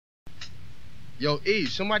Yo, E,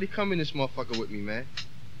 somebody come in this motherfucker with me, man.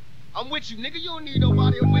 I'm with you, nigga. You don't need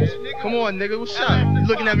nobody. I'm with you, nigga. Come on, nigga. What's up? You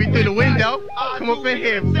looking at me through the window? Come up in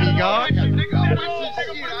here with me, y'all. Yo.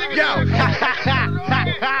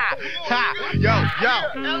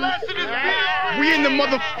 We in the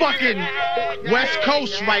motherfucking West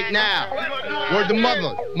Coast right now. Word the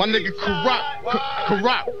mother. My nigga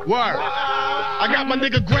corrupt. Word. I got my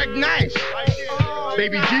nigga Greg Nice.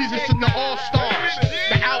 Baby Jesus and the All-Stars.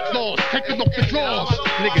 The Outlaws taking off the drawers.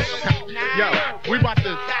 Niggas. Yo, we about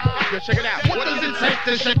to... Yo, check it out. What does it take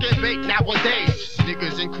to shake and bake nowadays?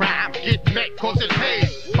 Niggas in crime get met cause it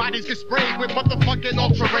pays. Bodies get sprayed with motherfucking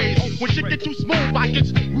ultra rays. When shit get too smooth, I get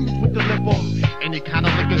rude with the liver. Any kind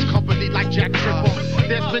of liquor's company like Jack Tripper.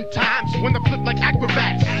 There's been times when I flip like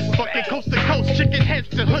acrobats. Fucking coast to coast, chicken heads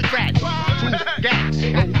to hood rats. Two gags,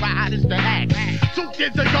 no ride is the axe. 2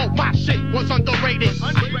 years ago, my shit was underrated.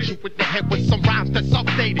 I hit you with the head with some rhymes that's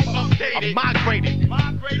updated. I'm migrated.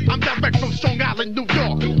 I'm direct from Strong Island, New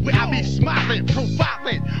York, where I be smiling,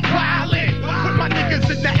 profiling, wildin'. Put my niggas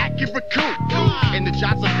in the accurate coupe. And the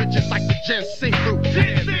jobs of bitches like the ginseng fruit.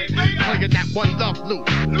 Playing that one love loop.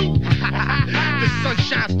 The sun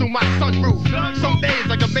shines through my sunroof. Some days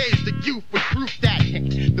like amaze the youth with proof that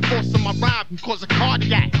the force of my rhyme can cause a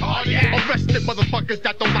cardiac. Arrested motherfuckers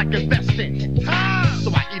that don't like investing.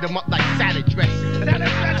 So I eat them up like salad dressing.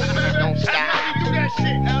 Don't stop. Do that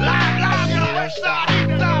shit. Live, don't stop.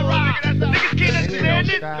 Niggas can't understand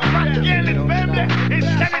this. Propaganda, family,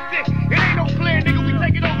 insanity. It ain't no plan, nigga. We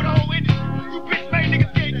taking over the whole industry. You bitch made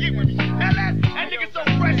niggas can't get with me. That nigga so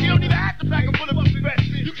fresh, you don't even have to pack a bullet up your vest.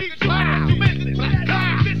 You keep trying. You missing it.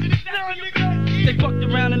 They fucked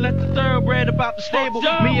around and let the thoroughbred about the stable.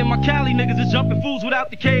 Me and my Cali niggas is jumping fools without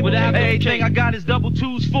the cable. Everything I got is double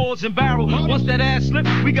twos, fours, and barrel. Once that ass slip,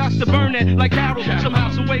 we got to burn it like Carol. Somehow,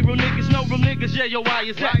 some way, real niggas know real niggas. Yeah, yo, why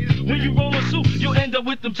is that? When you roll a suit, you'll end up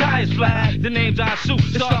with them tires flat. The names I suit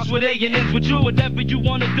starts with A and ends with you. Whatever you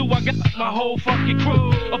wanna do, I got my whole fucking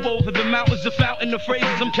crew. Up over the mountains, a fountain of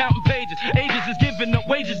phrases. I'm counting pages. Ages is giving up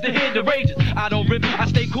wages to hear the rages. I don't rip, I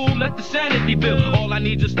stay cool, let the sanity build. All I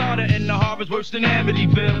need's a starter in the harbor's worse than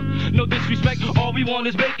Amityville. No disrespect, all we want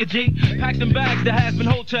is bacon, G. Pack them bags, the has-been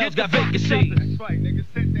hotels got vacancy. That's right, nigga,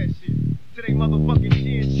 send that shit to they motherfucking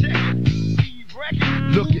chin check.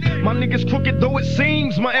 Look it, my niggas crooked though it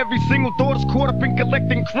seems. My every single thought is caught up in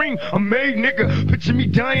collecting cream. I'm made, nigga. Picture me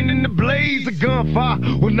dying in the blaze of gunfire.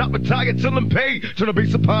 Will not retire till I'm paid. Turn the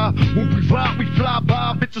base up high. When we ride, we fly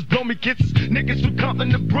by. Bitches blow me kisses. Niggas from Compton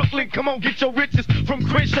to Brooklyn, come on, get your riches. From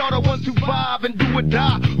Crenshaw to 125 and do or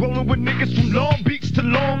die. Rolling with niggas from Long Beach to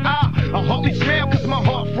Long Island. I hardly smile cause my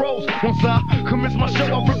heart froze. Once I commence my show,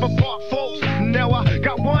 I rip apart folks. Now I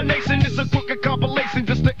got one nation, it's a crooked compilation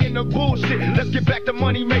just to end the bullshit. Let's get back to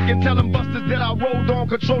money making, tell them busters that I rolled on,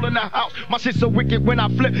 controlling the house. My shit so wicked when I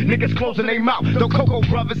flip, niggas closing their mouth. The Coco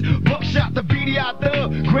Brothers, Buckshot, the BDI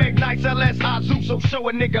Thug, Greg Nice, LS, Azu, so show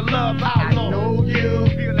a nigga love. How long? I know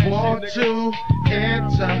you want to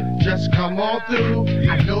enter, just come on through.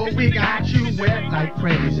 I know we got you wet like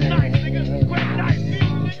crazy.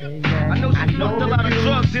 I know she fucked a lot of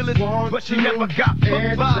drug dealers, but she never got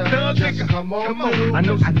fucked by a thug nigga. Come on. I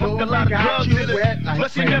know she fucked a lot of drug dealers,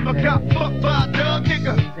 but she never got fucked by a thug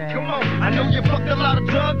nigga. Come on. I know you fucked a lot of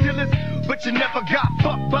drug dealers, but you never got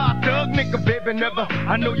fucked by a thug nigga, baby, never.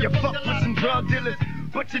 I know you fucked with some drug dealers,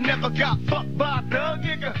 but you never got fucked by a thug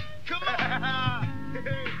nigga. Come on.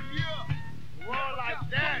 Yeah. War like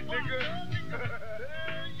that, nigga.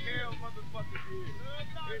 Hell, motherfucker,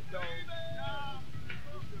 yeah. It don't.